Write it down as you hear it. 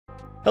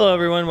Hello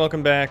everyone,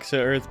 welcome back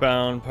to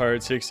Earthbound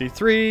Part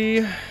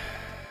 63.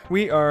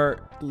 We are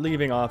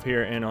leaving off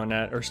here in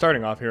Onett, or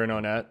starting off here in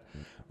Onett,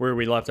 where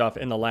we left off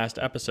in the last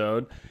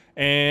episode.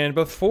 And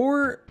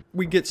before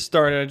we get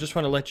started, I just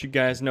want to let you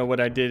guys know what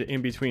I did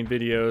in between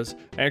videos.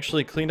 I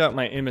actually cleaned out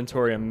my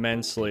inventory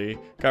immensely,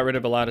 got rid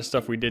of a lot of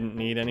stuff we didn't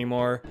need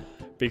anymore,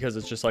 because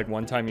it's just like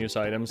one-time use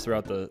items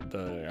throughout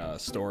the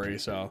story.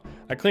 So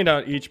I cleaned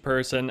out each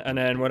person, and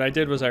then what I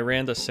did was I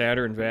ran to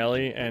Saturn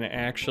Valley and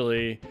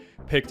actually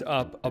picked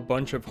up a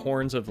bunch of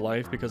Horns of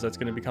Life, because that's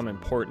going to become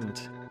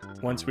important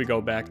once we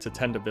go back to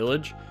Tenda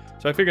Village.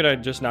 So I figured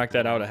I'd just knock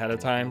that out ahead of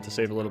time to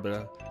save a little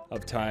bit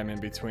of time in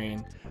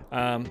between.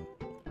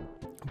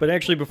 But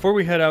actually, before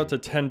we head out to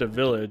Tenda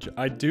Village,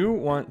 I do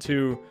want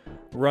to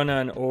run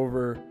on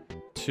over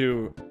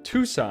to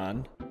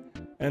Tucson.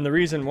 And the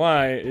reason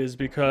why is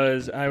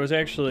because I was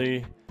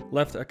actually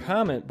left a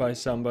comment by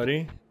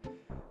somebody,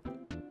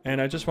 and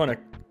I just want to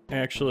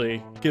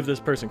actually give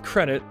this person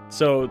credit.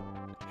 So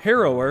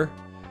Harrower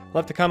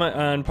left a comment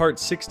on part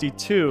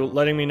 62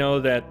 letting me know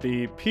that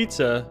the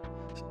pizza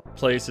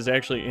place is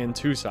actually in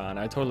Tucson.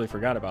 I totally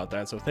forgot about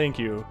that, so thank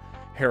you,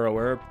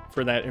 Harrower,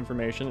 for that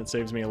information. It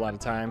saves me a lot of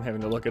time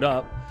having to look it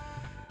up.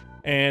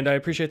 And I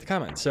appreciate the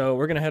comment. So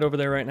we're going to head over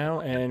there right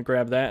now and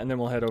grab that, and then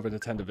we'll head over to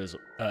Tenda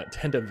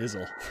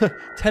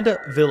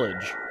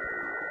Village.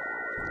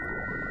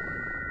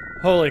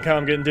 Holy cow,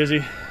 I'm getting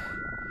dizzy.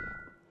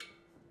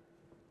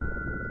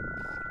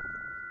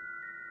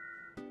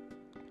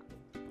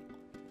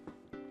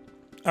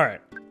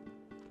 Alright.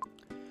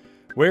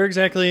 Where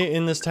exactly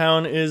in this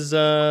town is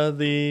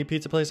the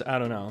pizza place? I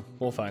don't know.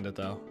 We'll find it,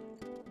 though.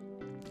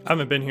 I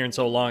haven't been here in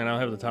so long, and I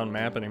don't have the town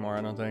map anymore,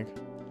 I don't think.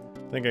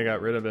 I think I got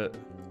rid of it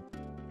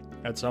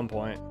at some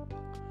point.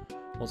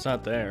 Well, it's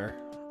not there.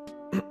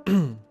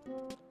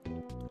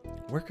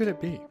 Where could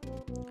it be?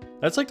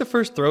 That's like the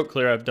first throat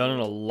clear I've done in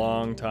a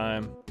long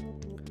time.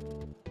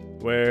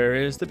 Where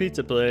is the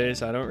pizza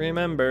place? I don't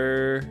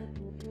remember.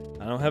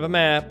 I don't have a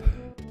map.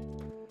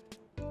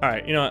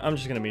 Alright, you know what? I'm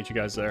just gonna meet you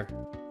guys there.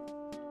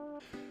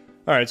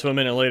 Alright, so a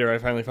minute later I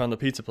finally found the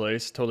pizza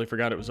place. Totally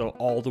forgot it was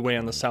all the way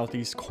on the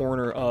southeast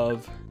corner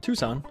of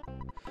Tucson.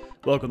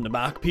 Welcome to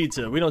Mock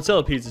Pizza. We don't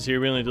sell pizzas here,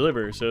 we only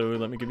deliver, so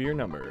let me give you your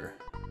number.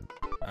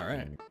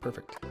 Alright,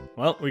 perfect.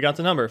 Well, we got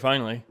the number,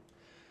 finally.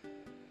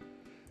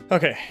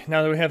 Okay,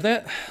 now that we have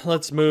that,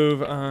 let's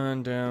move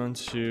on down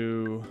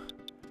to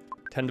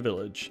Tenda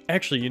Village.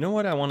 Actually, you know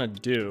what I want to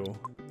do?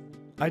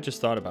 I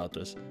just thought about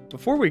this.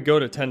 Before we go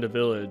to Tenda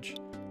Village,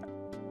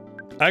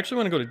 I actually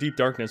want to go to Deep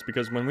Darkness,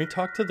 because when we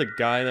talked to the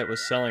guy that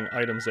was selling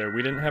items there,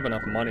 we didn't have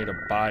enough money to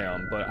buy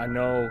them, but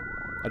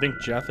I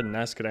think Jeff and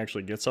Ness could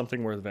actually get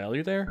something worth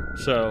value there.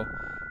 So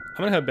I'm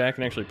going to head back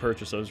and actually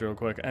purchase those real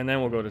quick, and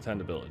then we'll go to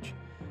Tenda Village.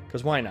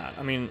 Because why not?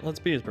 I mean, let's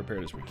be as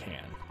prepared as we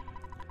can.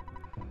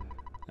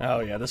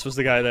 Oh yeah, this was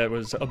the guy that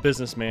was a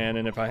businessman,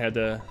 and if I had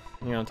to,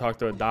 you know, talk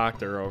to a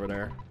doctor over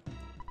there.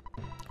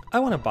 I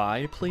want to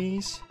buy,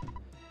 please.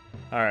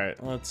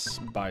 Alright, let's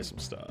buy some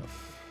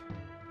stuff.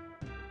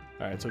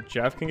 Alright, so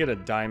Jeff can get a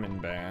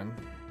diamond band.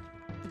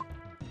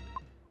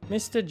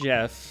 Mr.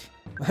 Jeff.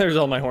 There's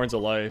all my Horns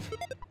of Life.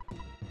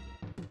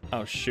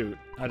 Oh shoot,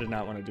 I did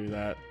not want to do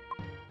that.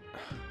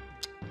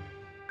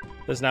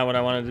 That's not what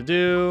I wanted to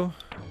do.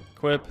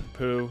 Equip,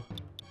 poo.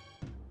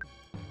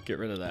 Get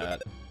rid of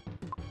that.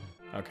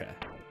 Okay.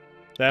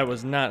 That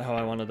was not how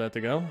I wanted that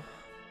to go.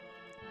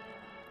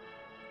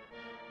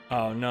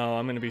 Oh no,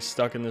 I'm gonna be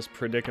stuck in this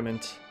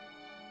predicament.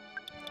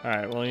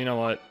 Alright, well, you know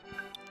what?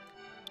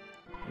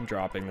 I'm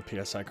dropping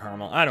the PSI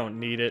Caramel. I don't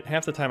need it.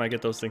 Half the time I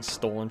get those things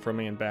stolen from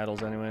me in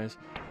battles anyways.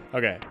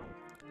 Okay.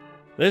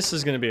 This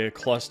is gonna be a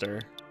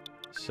cluster.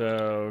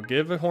 So,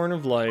 give a Horn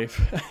of Life.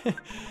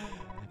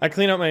 I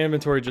clean out my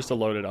inventory just to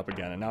load it up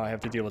again, and now I have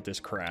to deal with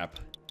this crap.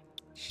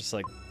 It's just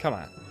like, come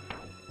on.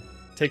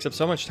 It takes up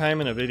so much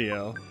time in a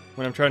video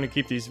when I'm trying to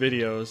keep these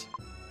videos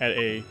at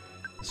a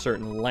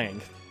certain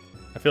length.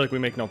 I feel like we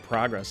make no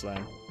progress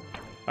then.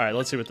 Alright,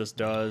 let's see what this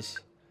does.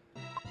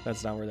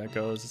 That's not where that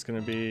goes. It's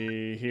going to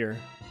be here.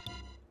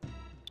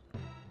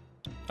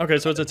 Okay,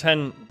 so it's a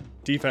 10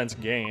 defense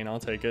gain.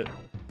 I'll take it.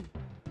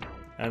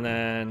 And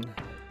then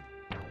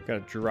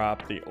gotta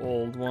drop the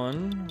old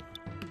one.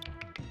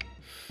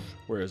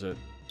 Where is it?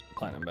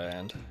 Platinum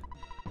band.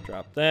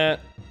 Drop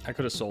that. I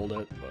could have sold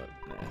it, but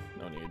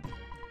no need.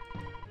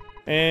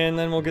 And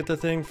then we'll get the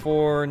thing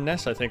for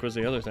Ness, I think was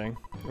the other thing.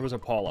 Or was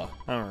it Paula?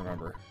 I don't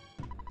remember.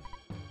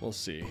 We'll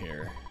see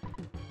here.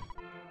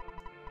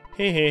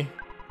 Hee.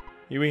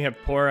 We have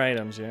poor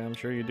items. Yeah, I'm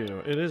sure you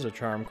do. It is a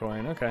charm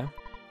coin. Okay.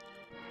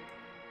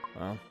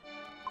 Well,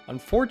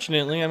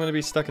 unfortunately, I'm going to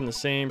be stuck in the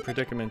same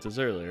predicament as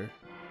earlier.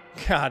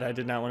 God, I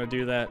did not want to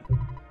do that.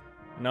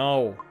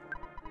 No.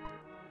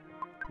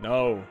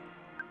 No.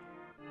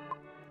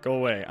 Go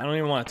away. I don't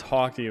even want to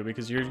talk to you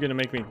because you're going to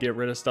make me get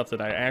rid of stuff that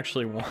I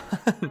actually want.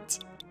 That's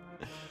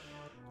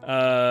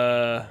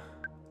a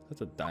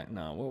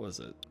no, what was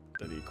it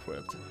that he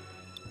equipped?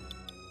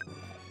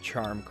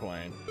 Charm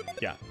coin.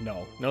 Yeah,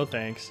 no. No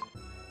thanks.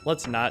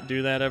 Let's not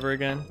do that ever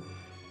again.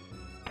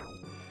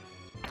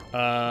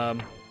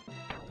 Alright,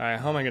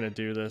 how am I gonna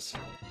do this?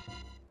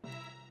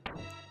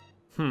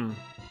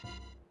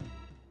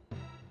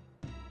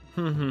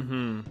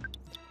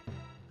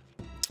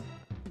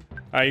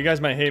 Alright, you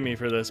guys might hate me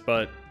for this,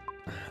 but...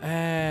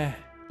 I'll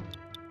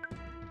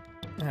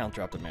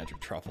drop the magic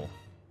truffle.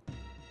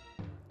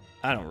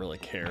 I don't really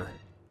care.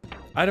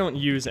 I don't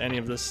use any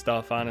of this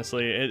stuff,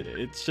 honestly.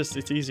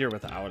 It's easier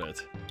without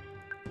it.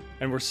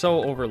 And we're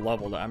so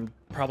over-leveled, I'm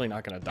probably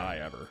not gonna die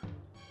ever.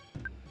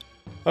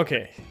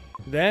 Okay,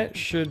 that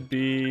should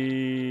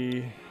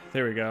be...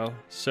 There we go.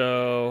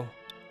 So,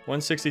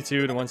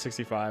 162 to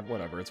 165,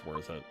 whatever, it's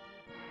worth it.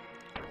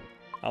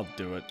 I'll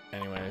do it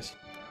anyways.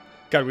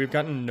 God, we've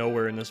gotten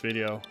nowhere in this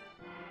video.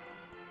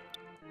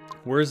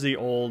 Where's the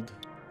old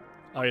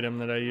item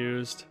that I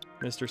used?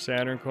 Mr.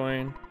 Saturn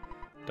coin?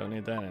 Don't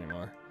need that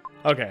anymore.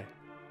 Okay.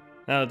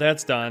 Now that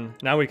that's done,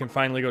 now we can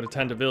finally go to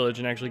Tenda Village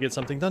and actually get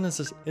something done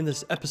in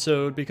this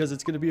episode, because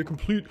it's going to be a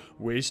complete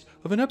waste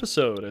of an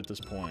episode at this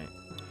point.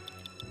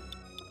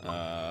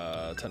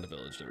 Tenda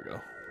Village, there we go.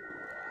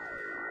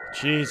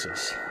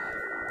 Jesus.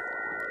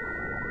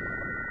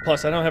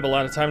 Plus, I don't have a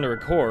lot of time to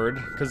record,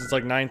 because it's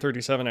like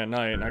 9:37 at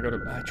night, and I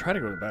try to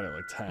go to bed at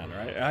like 10,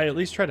 right? I at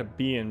least try to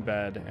be in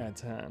bed at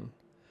 10.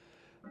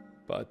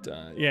 But,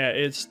 yeah,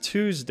 it's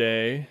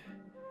Tuesday,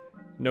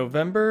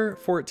 November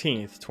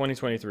 14th,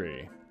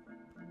 2023.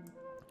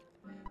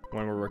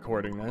 When we're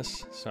recording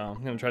this. So,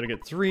 I'm going to try to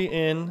get 3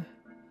 in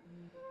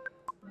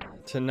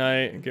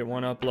tonight, get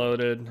 1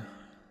 uploaded,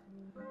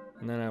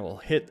 and then I will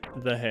hit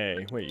the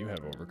hay. Wait, you have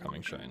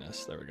overcoming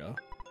shyness. There we go.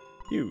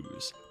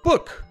 Use.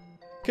 Book!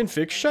 Can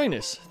fix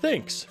shyness.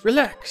 Thanks.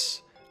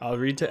 Relax. I'll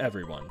read to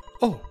everyone.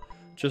 Oh,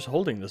 just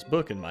holding this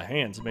book in my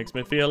hands makes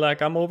me feel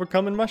like I'm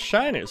overcoming my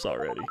shyness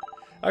already.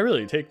 I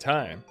really take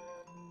time.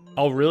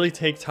 I'll really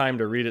take time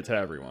to read it to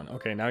everyone.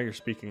 Okay, now you're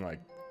speaking like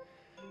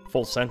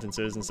full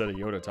sentences instead of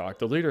Yoda talk.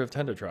 The leader of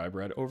Tenda Tribe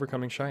read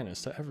Overcoming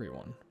Shyness to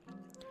everyone.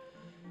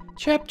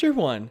 Chapter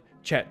 1.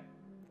 Chat,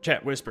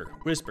 whisper.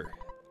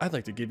 I'd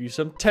like to give you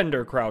some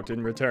tender kraut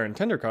in return.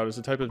 Tender kraut is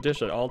a type of dish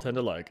that all tend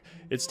to like.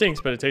 It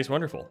stinks, but it tastes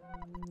wonderful.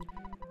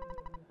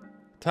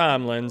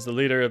 Tom lends the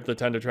leader of the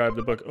Tenda Tribe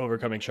the book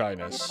Overcoming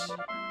Shyness.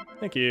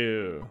 Thank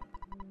you.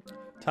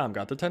 Tom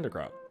got the tender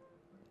kraut.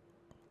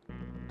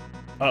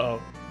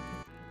 Uh-oh.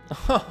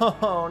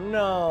 Oh,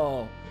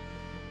 no.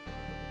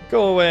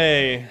 Go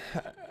away.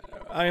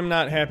 I am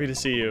not happy to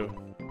see you.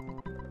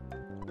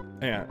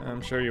 Yeah,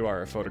 I'm sure you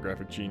are a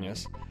photographic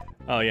genius.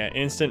 Oh, yeah,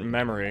 instant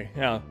memory.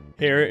 Yeah,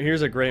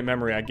 here's a great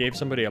memory. I gave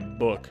somebody a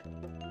book.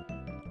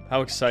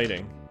 How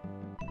exciting.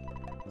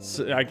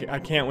 So, I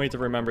can't wait to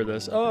remember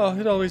this. Oh,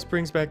 it always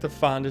brings back the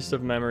fondest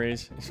of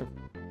memories.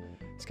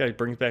 This guy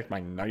brings back my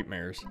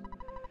nightmares.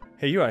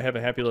 Hey, you, I have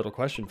a happy little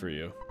question for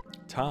you.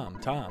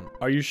 Tom,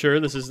 are you sure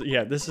this is...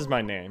 Yeah, this is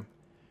my name.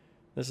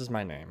 This is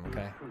my name,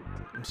 okay?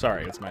 I'm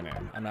sorry, it's my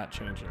name. I'm not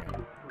changing it.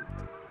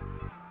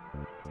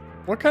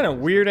 What kind of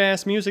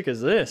weird-ass music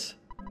is this?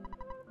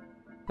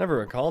 Never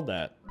recalled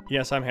that.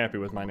 Yes, I'm happy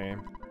with my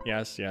name.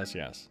 Yes.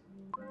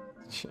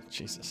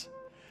 Jesus.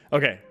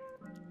 Okay.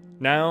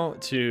 Now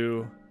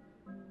to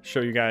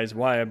show you guys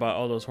why I bought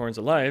all those horns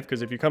of life,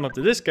 because if you come up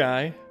to this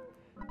guy,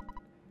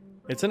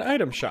 it's an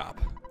item shop.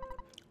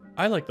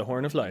 I like the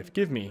horn of life.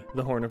 Give me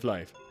the horn of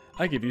life.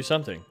 I give you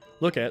something.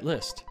 Look at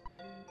list.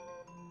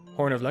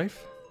 Horn of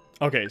life?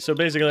 Okay, so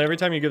basically every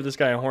time you give this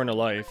guy a horn of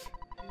life,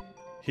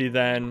 he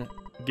then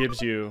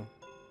gives you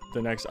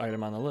the next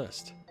item on the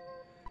list.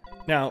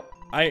 Now,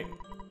 I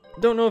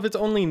don't know if it's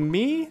only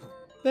me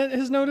that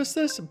has noticed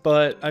this,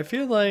 but I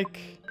feel like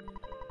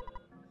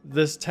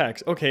this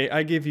text, okay,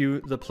 I give you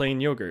the plain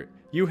yogurt.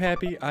 You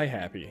happy? I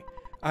happy.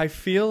 I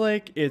feel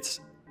like it's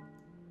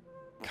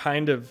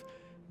kind of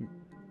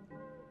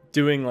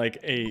doing like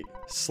a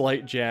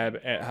slight jab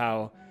at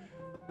how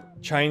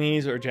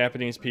Chinese or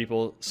Japanese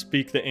people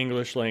speak the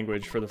English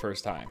language for the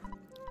first time.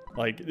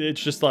 Like, it's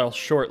just all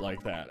short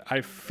like that. I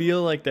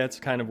feel like that's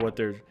kind of what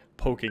they're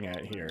poking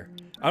at here.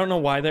 I don't know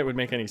why that would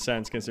make any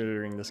sense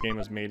considering this game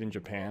was made in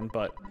Japan,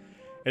 but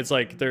it's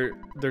like they're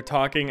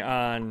talking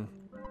on...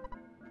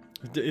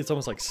 It's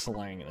almost like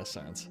slang in a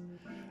sense.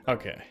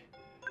 Okay.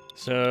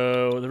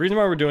 So, the reason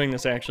why we're doing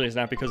this actually is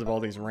not because of all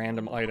these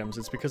random items.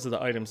 It's because of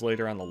the items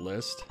later on the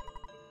list,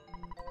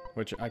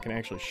 which I can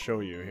actually show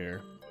you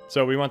here.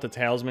 So we want the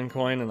Talisman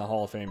coin and the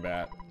Hall of Fame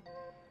bat.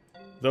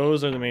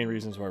 Those are the main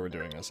reasons why we're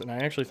doing this. And I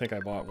actually think I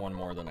bought one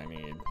more than I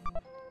need.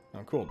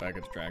 Oh, cool.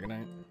 Baggage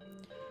Dragonite.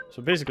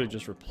 So basically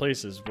just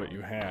replaces what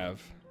you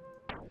have.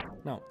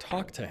 Now,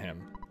 talk to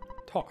him.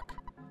 Talk.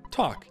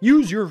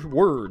 Use your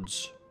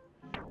words.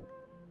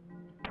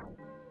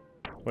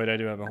 Wait, I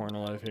do have a horn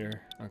of life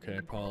here. Okay,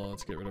 Paul,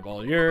 let's get rid of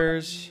all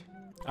yours.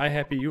 I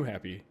happy, you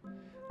happy.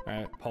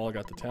 Alright, Paul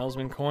got the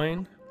Talisman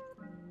coin.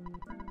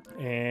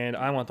 And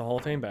I want the Hall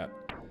of Fame bat.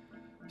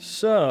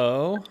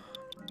 So...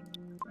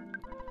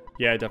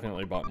 yeah, I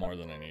definitely bought more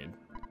than I need.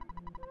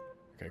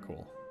 Okay,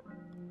 cool.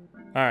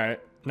 Alright,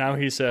 now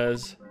he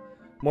says,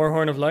 more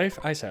Horn of Life,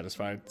 I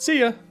satisfied. See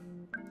ya!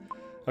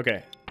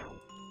 Okay,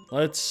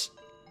 let's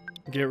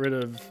get rid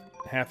of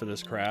half of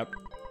this crap.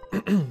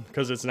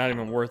 because it's not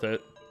even worth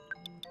it.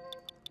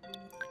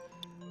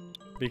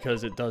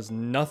 Because it does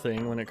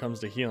nothing when it comes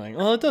to healing.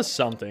 Well, it does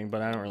something,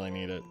 but I don't really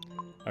need it.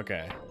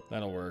 Okay,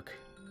 that'll work.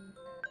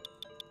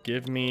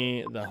 Give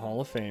me the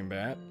Hall of Fame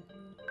bat,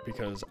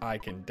 because I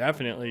can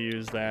definitely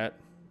use that.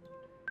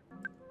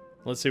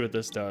 Let's see what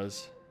this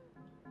does.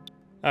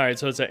 Alright,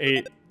 so it's an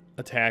 8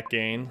 attack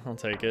gain. I'll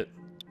take it.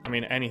 I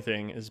mean,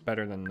 anything is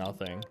better than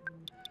nothing.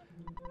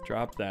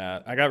 Drop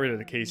that. I got rid of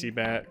the Casey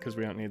bat, because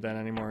we don't need that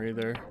anymore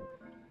either.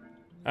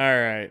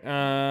 Alright,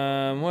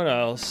 what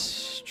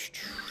else?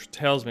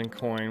 Talisman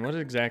coin. What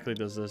exactly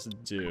does this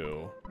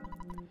do?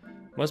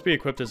 Must be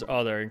equipped as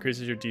other.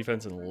 Increases your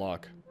defense and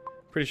luck.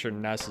 Pretty sure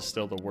Ness is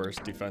still the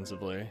worst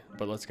defensively,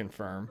 but let's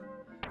confirm.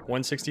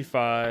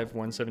 165,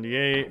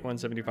 178,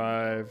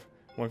 175,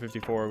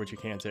 154, which you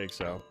can't take,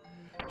 so.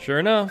 Sure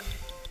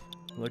enough.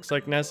 Looks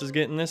like Ness is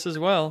getting this as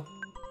well.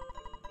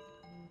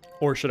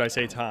 Or should I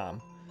say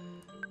Tom?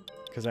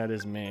 Because that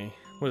is me.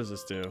 What does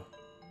this do?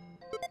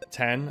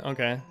 10?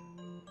 Okay.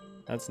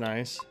 That's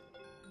nice.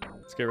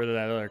 Let's get rid of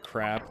that other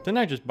crap. Didn't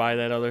I just buy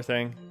that other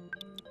thing?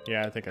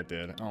 Yeah, I think I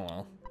did. Oh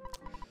well.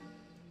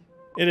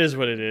 It is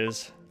what it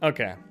is.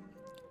 Okay.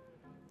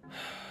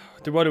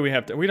 What do we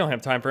have to... We don't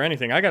have time for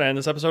anything. I gotta end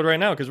this episode right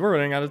now because we're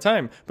running out of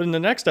time. But in the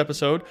next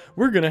episode,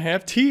 we're gonna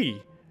have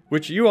tea.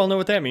 Which you all know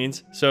what that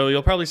means, so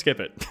you'll probably skip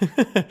it.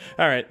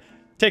 Alright.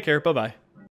 Take care. Bye-bye.